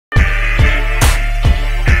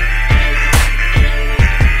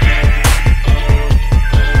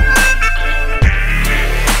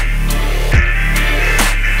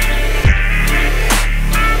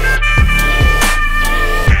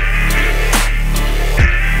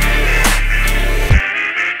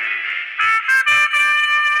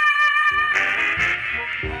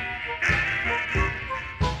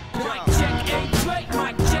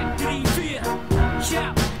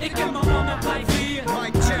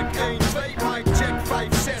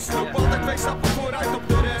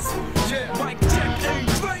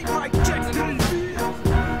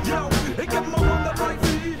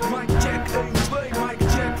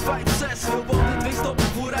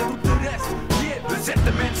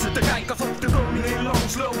Te kijken alsof de koningin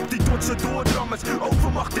langsloopt. Die trotse doordrammers,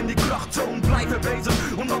 overmacht in die krachtzoon. Blijven bezig,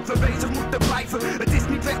 omdat we bezig moeten blijven. Het is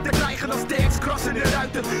niet weg te krijgen als tekst kras in de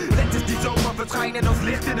ruiten. Het is niet zomaar verschijnen als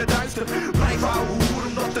licht in het duister. Blijf houden hoer,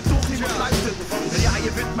 omdat er toch niemand luistert. En ja,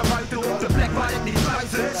 je vindt me buiten op de plek waar het niet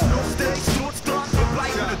fluistert. Is nog steeds trotsstrak, we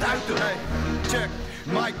blijven het uiten. Hey, check,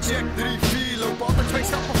 mic check, 3-4. Loop altijd 2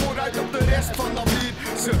 stappen vooruit op de rest van dat bier.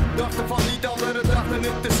 Ze dachten van niet, anderen dachten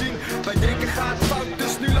het te zien. Wij denken gaat fout,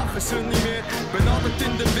 dus nu lachen ze niet meer. Ben altijd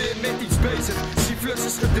in de weer met iets bezig. Zie flux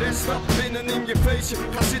is gedrest, stap binnen in je feestje.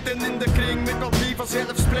 Ga zitten in de kring met wat wie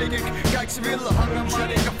vanzelf spreek ik. Kijk, ze willen hangen,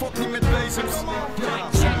 maar ik kapot niet met bezems.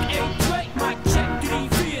 Mic check 1, 2, mic check 3,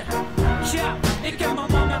 4. Ja, ik en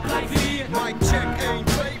mijn mama blijven hier. Mic check 1,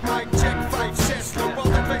 2, mic check 5, 6. Loop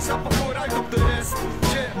altijd 2 stappen vooruit op de rest.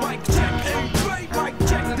 Yeah. Mic check 1, 2, mic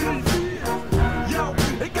check 3, 4. Yo,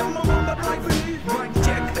 ik en mijn mama blijven hier. Mic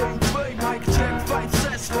check 1, 2, mic check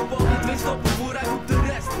 5, 6. Loop altijd 2 stappen vooruit op de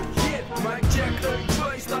rest. Yeah, mic check 1,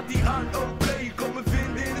 2, staat die aan OP. Kom me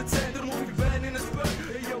vinden in het centrum of ik ben in een speur.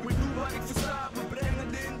 Hey yo, ik doe waar ik voor sta. We brengen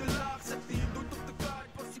het in de laag. Zet die je doet op de kaart.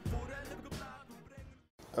 Passie voor en heb ik op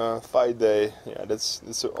laag. Fight day, yeah,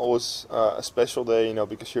 that's always a special day, you know,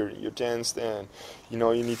 because you're tensed and you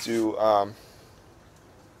know you need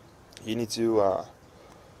to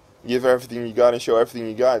give everything you got and show everything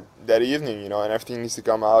you got that evening, you know, and everything needs to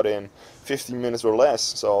come out in 15 minutes or less.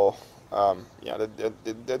 So yeah,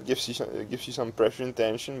 that gives you some pressure and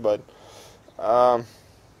tension, but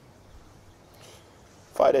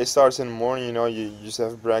fight day starts in the morning, you know, you just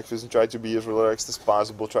have breakfast and try to be as relaxed as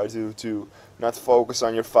possible, try to not focus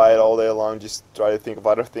on your fight all day long, just try to think of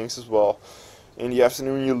other things as well. In the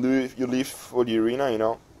afternoon you leave for the arena, you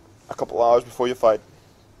know, a couple hours before your fight.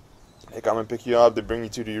 They come and pick you up, they bring you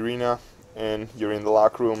to the arena, and you're in the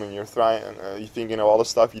locker room and you're thinking of all the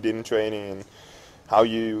stuff you did in training and how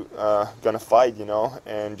you gonna fight, you know,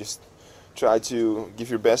 and just try to give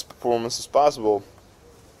your best performance as possible.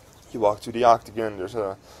 You walk to the octagon, there's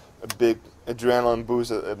a big adrenaline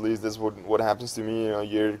boost, at least that's what happens to me, you know,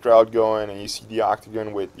 you hear the crowd going and you see the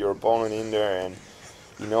octagon with your opponent in there and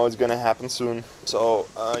you know it's gonna happen soon. So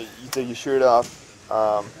you take your shirt off,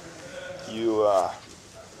 you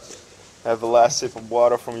have the last sip of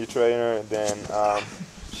water from your trainer, then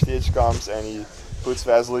Stitch comes and he puts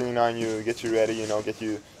Vaseline on you, get you ready, you know,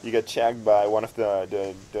 you get checked by one of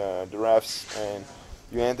the refs, and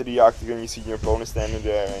you enter the octagon, you see your opponent standing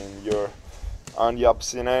there, and you're on the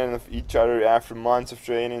opposite end of each other after months of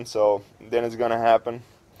training, so then it's gonna happen.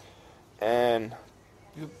 And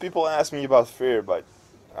people ask me about fear, but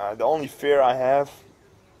the only fear I have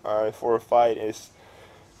for a fight is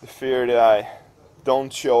the fear that I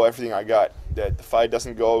don't show everything I got, that the fight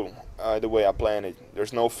doesn't go the way I planned it.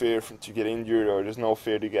 There's no fear to get injured, or there's no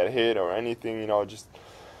fear to get hit or anything, you know, just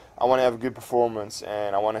I want to have a good performance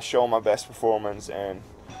and I want to show my best performance, and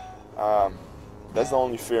that's the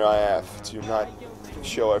only fear I have, to not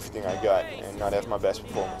show everything I got and not have my best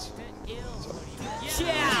performance. So.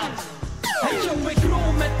 Hey yo, ik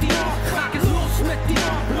rol met die, ga ik het los met die,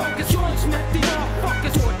 rock het jongens met die, fuck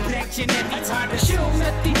het woord brengt je net iets harder, chill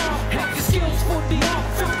met die, heb je skills voor die,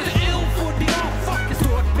 fuck de ill voor die, fuck het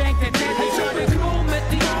woord brengt het net, hey yo, ik rol met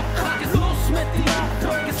die, ga ik het los met die,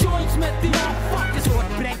 rock het jongens met die, fuck het woord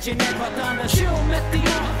brengt je net wat anders, chill met die,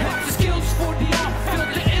 heb je skills voor die, fuck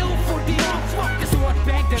de ill voor die, fuck het woord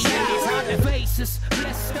brengt het net iets harder, basis,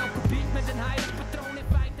 bless welke beat met een heilig patroon in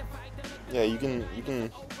feite. Yeah, you can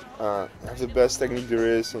have the best technique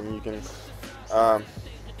there is, and you can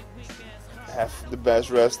have the best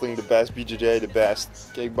wrestling, the best BJJ, the best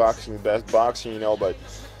kickboxing, the best boxing, you know, but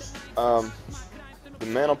the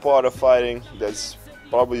mental part of fighting, that's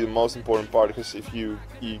probably the most important part, because if you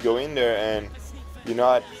go in there and you're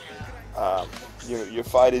not, your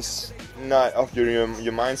fight is not,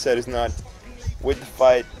 your mindset is not with the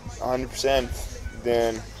fight 100%,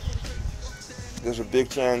 then there's a big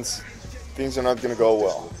chance things are not going to go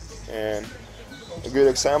well. And a good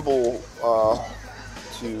example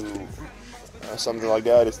to something like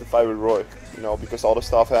that is the fight with Roy, you know, because all the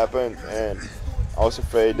stuff happened and I was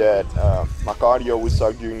afraid that my cardio would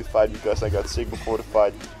suck during the fight because I got sick before the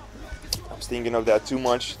fight. I was thinking of that too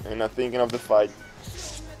much and not thinking of the fight.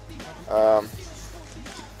 I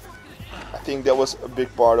think that was a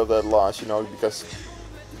big part of that loss, you know, because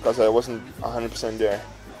I wasn't 100% there.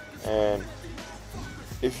 And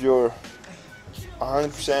if you're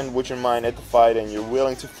 100% with your mind at the fight and you're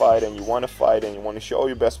willing to fight and you want to show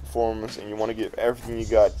your best performance and you want to give everything you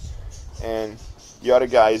got, and the other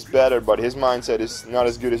guy is better but his mindset is not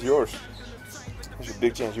as good as yours, there's a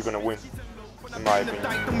big chance you're gonna win, in my opinion.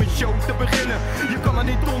 Tijd om een show te beginnen. Je kan er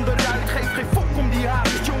niet onderuit, geef geen fok om die haat.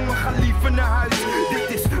 Jongen,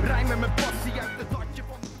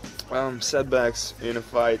 Setbacks in a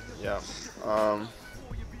fight, yeah.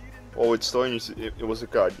 Well, with Stoyan, it was a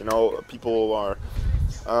cut. You know, people are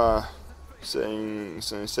saying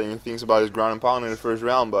things about his ground and pound in the first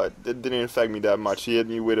round, but that didn't affect me that much. He hit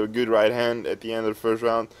me with a good right hand at the end of the first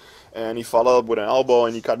round, and he followed up with an elbow,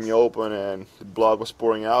 and he cut me open, and the blood was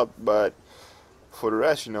pouring out. But for the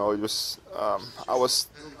rest, you know, it was I was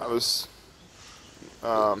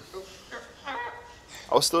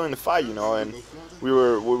still in the fight, you know, and we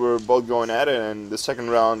were both going at it. And the second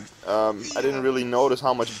round, I didn't really notice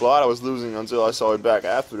how much blood I was losing until I saw it back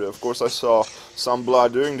after it. Of course, I saw some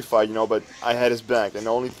blood during the fight, you know, but I had his back, and the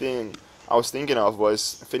only thing I was thinking of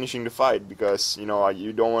was finishing the fight, because, you know,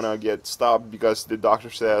 you don't want to get stopped because the doctor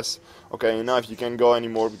says, okay, enough, you can't go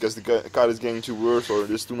anymore because the cut is getting too worse, or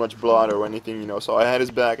there's too much blood or anything, you know. So I had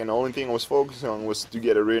his back, and the only thing I was focusing on was to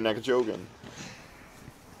get a rear naked choke in.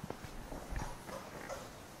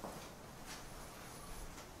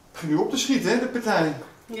 Nu op te schieten, hè, de partij.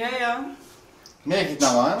 Ja, ja. Merk je het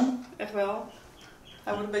nou aan? Echt wel.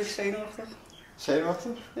 Hij wordt een beetje zenuwachtig.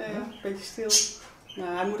 Zenuwachtig? Ja, ja. Een beetje stil.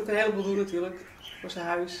 Nou, hij moet ook een heleboel doen natuurlijk. Voor zijn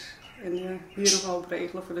huis. En hier nog wel op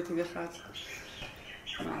regelen voordat hij weggaat.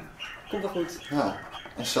 Nou, komt wel goed. Ja.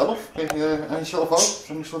 En zelf? Krijg je aan jezelf ook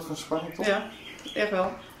zo'n soort van spanning, toch? Ja, echt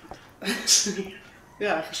wel.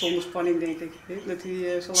 Ja, gezonde spanning denk ik. Dat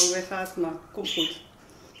hij zo lang weggaat. Nou, komt goed.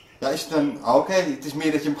 Ja, is het dan, oké, het is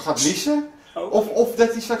meer dat je hem gaat missen, of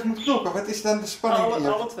dat hij straks moet knokken? Wat is dan de spanning?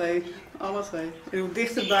 Alle twee. Alle twee. En hoe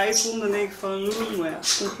dichterbij het komt, dan denk ik van, maar ja,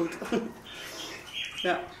 komt goed.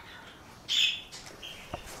 Ja.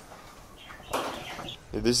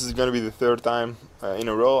 This is going to be the third time in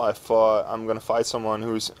a row I'm going to fight someone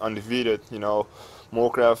who's undefeated. You know,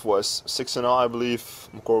 Moorcraft was 6-0, I believe.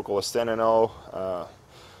 McCorkle was 10-0.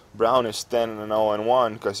 Brown is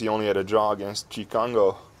 10-0-1 because he only had a draw against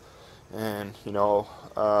Chikongo. And, you know,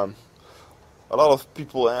 a lot of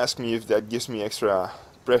people ask me if that gives me extra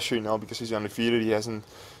pressure, you know, because he's undefeated. He hasn't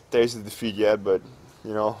tasted defeat yet, but,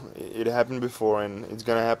 you know, it happened before, and it's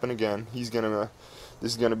going to happen again. This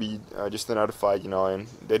is going to be just another fight, you know, and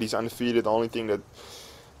that he's undefeated, the only thing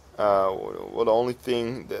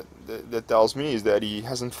that tells me is that he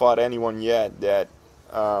hasn't fought anyone yet that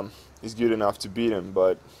is good enough to beat him,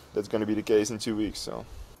 but that's going to be the case in 2 weeks, so.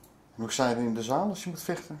 Hoe sta je in de zaal als je moet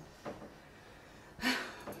vechten?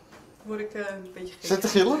 Word ik een beetje gek. Zet te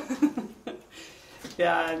gillen?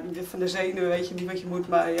 Ja, van de zenuwen weet je niet wat je moet,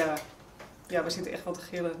 maar ja, we zitten echt wel te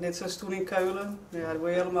gillen. Net zoals toen in Keulen. Ja, dan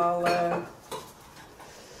word je helemaal... ja.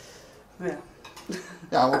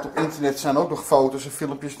 Ja, want op internet zijn ook nog foto's en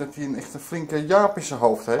filmpjes dat hij echt een flinke jaap in zijn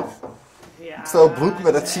hoofd heeft. Ja, veel bloed,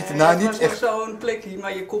 maar dat ziet er nou niet echt... Het was zo'n plekje,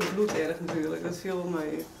 maar je komt bloed erg natuurlijk. Dat viel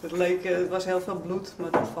mee. Het was heel veel bloed,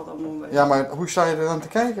 maar dat valt allemaal mee. Ja, maar hoe sta je er dan te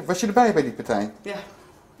kijken? Was je erbij bij die partij? Ja,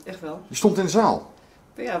 echt wel. Je stond in de zaal?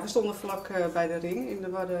 Ja, we stonden vlak bij de ring,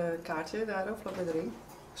 waar de kaartje daar, vlak bij de ring.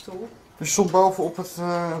 Stoel. Dus je stond boven op het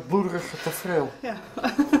bloederige tafereel? Ja.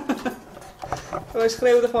 We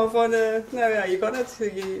schreeuwden gewoon van, nou ja, je kan het.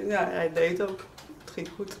 Ja, hij deed het ook. Het ging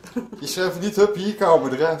goed. Je schreef niet, hup, hier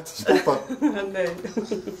komen eruit. Stoppen.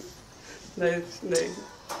 Nee. Nee.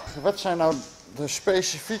 Wat zijn nou de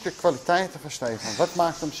specifieke kwaliteiten van Stefan? Wat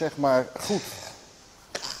maakt hem, zeg maar, goed?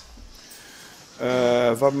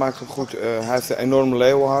 Wat maakt hem goed? Hij heeft een enorme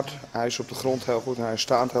leeuwenhart. Hij is op de grond heel goed en hij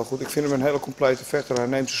staat heel goed. Ik vind hem een hele complete vechter. Hij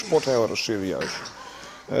neemt zijn sport heel erg serieus.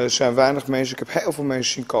 Er zijn weinig mensen. Ik heb heel veel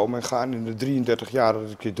mensen zien komen en gaan in de 33 jaar dat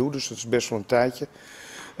ik dit doe. Dus dat is best wel een tijdje.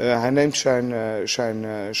 Hij neemt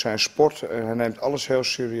zijn sport, hij neemt alles heel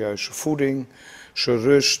serieus. Zijn voeding, zijn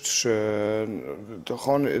rust, zijn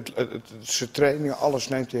training, alles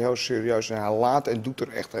neemt hij heel serieus. En hij laat en doet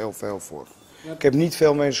er echt heel veel voor. Ja. Ik heb niet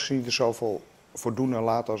veel mensen gezien die er zoveel voor doen en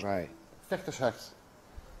laten als hij. Vechtershart?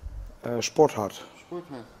 Sporthart.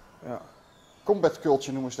 Sporthart. Ja. Combat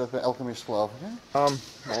culture noemen ze dat bij Alchemist, geloof ik, hè?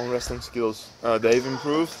 My own wrestling skills, they've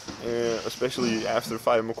improved, especially after the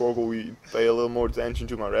fight of McCorkle. We pay a little more attention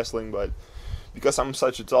to my wrestling, but because I'm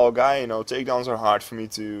such a tall guy, you know, takedowns are hard for me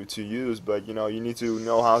to use, but, you know, you need to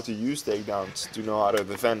know how to use takedowns to know how to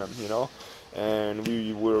defend them, you know, and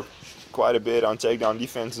we were quite a bit on takedown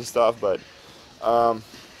defense and stuff, but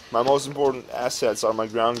my most important assets are my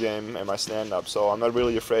ground game and my stand-up, so I'm not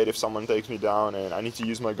really afraid if someone takes me down, and I need to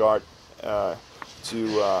use my guard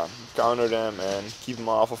to counter them and keep them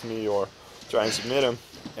off of me or try and submit them.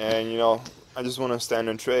 And, you know, I just want to stand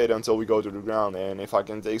and trade until we go to the ground, and if I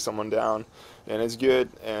can take someone down, then it's good,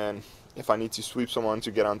 and if I need to sweep someone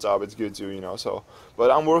to get on top, it's good too, you know. So,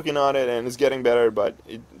 but I'm working on it, and it's getting better, but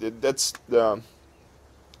that's the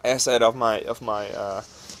asset of my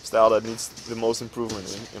style that needs the most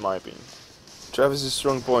improvement in my opinion. Travis's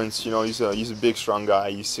strong points, you know, he's a big, strong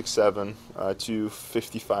guy. He's 6'7",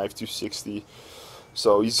 255, 260.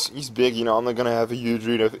 So he's big, you know. I'm not gonna have a huge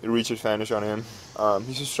reach advantage on him.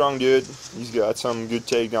 He's a strong dude. He's got some good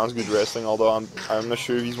takedowns, good wrestling. Although I'm not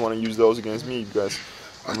sure if he's want to use those against me because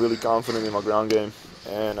I'm really confident in my ground game.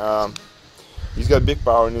 And he's got big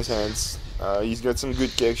power in his hands. He's got some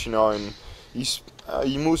good kicks, you know, and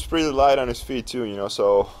he moves pretty light on his feet too, you know.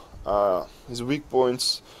 So his weak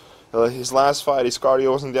points. His last fight, his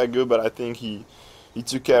cardio wasn't that good, but I think he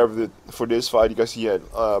took care of it for this fight because he had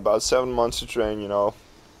about 7 months to train, you know.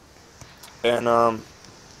 And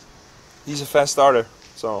he's a fast starter,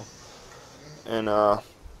 so. And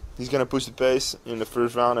he's gonna push the pace in the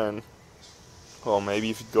first round, and well, maybe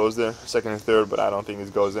if it goes there, second and third, but I don't think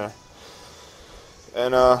it goes there.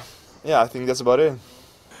 And yeah, I think that's about it.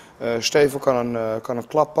 Steven kan een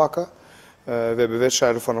klap pakken. We hebben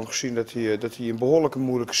wedstrijden van hem gezien dat hij in behoorlijke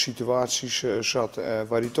moeilijke situaties zat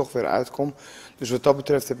waar hij toch weer uitkomt. Dus wat dat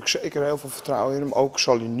betreft heb ik zeker heel veel vertrouwen in hem. Ook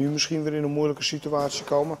zal hij nu misschien weer in een moeilijke situatie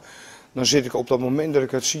komen. Dan zit ik op dat moment dat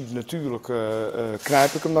ik het zie, natuurlijk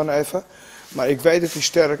knijp ik hem dan even. Maar ik weet dat hij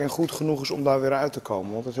sterk en goed genoeg is om daar weer uit te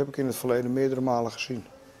komen. Want dat heb ik in het verleden meerdere malen gezien.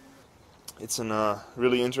 It's a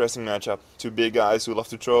really interesting matchup. Two big guys who love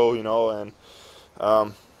to throw, you know,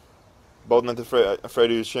 and both not afraid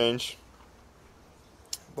to change.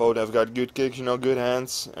 Both have got good kicks, you know, good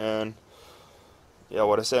hands, and yeah,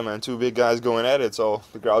 what I said, man, two big guys going at it, so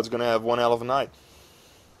the crowd's gonna have one hell of a night.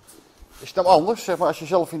 Is het nou anders, zeg maar, als je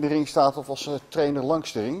zelf in de ring staat of als trainer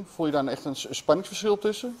langs de ring? Voel je daar echt een spanningsverschil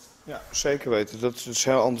tussen? Ja, zeker weten. Dat is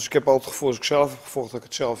heel anders. Ik heb altijd het gevoel als ik zelf heb gevochten dat ik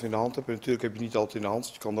het zelf in de hand heb. En natuurlijk heb je niet altijd in de hand,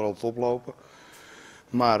 je kan er altijd oplopen.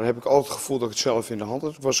 Maar heb ik altijd het gevoel dat ik het zelf in de hand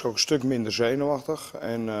heb. Was ik ook een stuk minder zenuwachtig.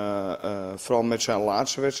 En vooral met zijn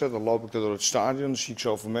laatste wedstrijd, dan loop ik door het stadion, dan zie ik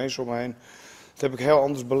zoveel mensen om me heen. Dat heb ik heel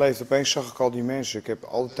anders beleefd. Opeens zag ik al die mensen. Ik heb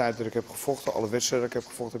al de tijd dat ik heb gevochten, alle wedstrijden dat ik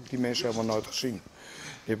heb gevochten, heb ik die mensen helemaal nooit gezien.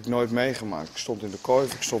 Die heb ik nooit meegemaakt. Ik stond in de kooi,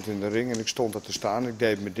 ik stond in de ring en ik stond er te staan. Ik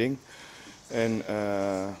deed mijn ding. En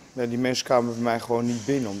ja, die mensen kwamen bij mij gewoon niet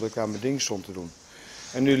binnen, omdat ik aan mijn ding stond te doen.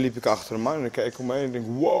 En nu liep ik achter een man en ik keek om me heen en ik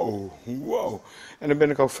denk, wow, wow. En dan ben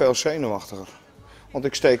ik ook veel zenuwachtiger. Want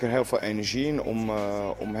ik steek er heel veel energie in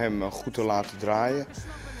om hem goed te laten draaien.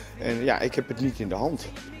 En ja, ik heb het niet in de hand.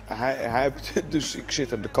 Hij heeft het, dus ik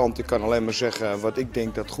zit aan de kant, ik kan alleen maar zeggen wat ik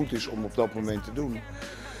denk dat goed is om op dat moment te doen.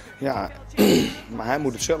 Ja, maar hij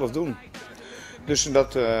moet het zelf doen. Dus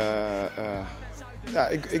dat, ja,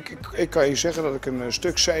 ik kan je zeggen dat ik een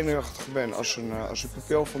stuk zenuwachtiger ben als een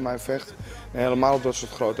pupil van mij vecht. En helemaal op dat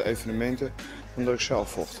soort grote evenementen, dan dat ik zelf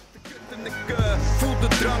vocht. Ik voel de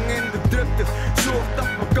drang en de drukte, zorg dat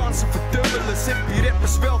mijn kansen verdubbelen. Zeg die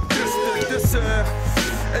rappers wel trusten, dus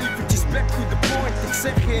eventjes back to the point. Ik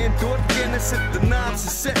zeg geen doorkennen, zet de naam, ze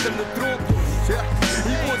zeggen het rond. Ja,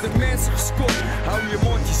 hier worden mensen gescoord. Hou je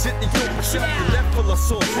mond, je zit niet op hetzelfde level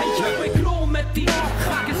als ons. Hey yo, ik rol met die,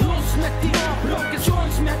 ga ik eens los met die, rock eens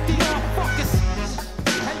joints met die, fuckers.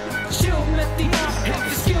 Hey, chill met die, heb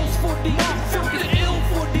je skills voor die, veel te ill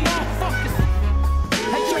voor die, fuckers.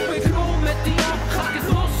 Hey yo, ik rol met die, ga ik eens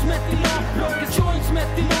los met die, rock eens joints met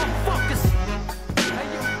die, fuckers. Hey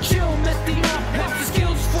yo, chill met die, heb je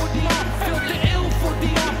skills voor die, veel te ill voor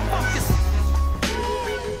die, fuckers.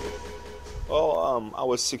 Well, I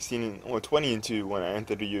was 16 or 22 when I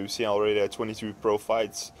entered the UFC. I already had 22 pro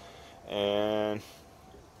fights, and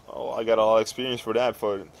I got a lot of experience for that.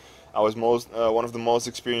 I was one of the most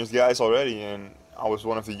experienced guys already, and I was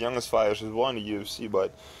one of the youngest fighters as well in the UFC.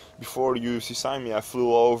 But before the UFC signed me, I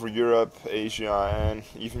flew all over Europe, Asia, and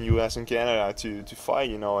even US and Canada to fight,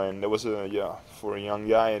 you know. And that was for a young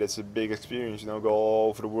guy, that's a big experience, you know, go all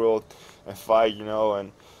over the world and fight, you know,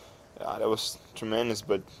 and yeah, that was tremendous.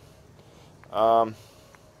 But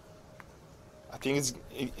I think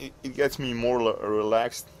it gets me more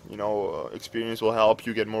relaxed, you know. Experience will help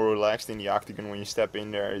you get more relaxed in the octagon when you step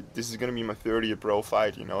in there. This is going to be my 30th pro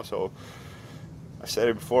fight, you know, so I said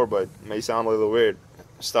it before, but it may sound a little weird.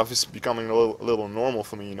 Stuff is becoming a little normal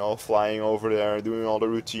for me, you know, flying over there, doing all the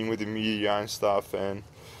routine with the media and stuff, and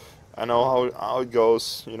I know how it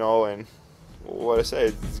goes, you know, and what I say,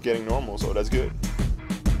 it's getting normal, so that's good.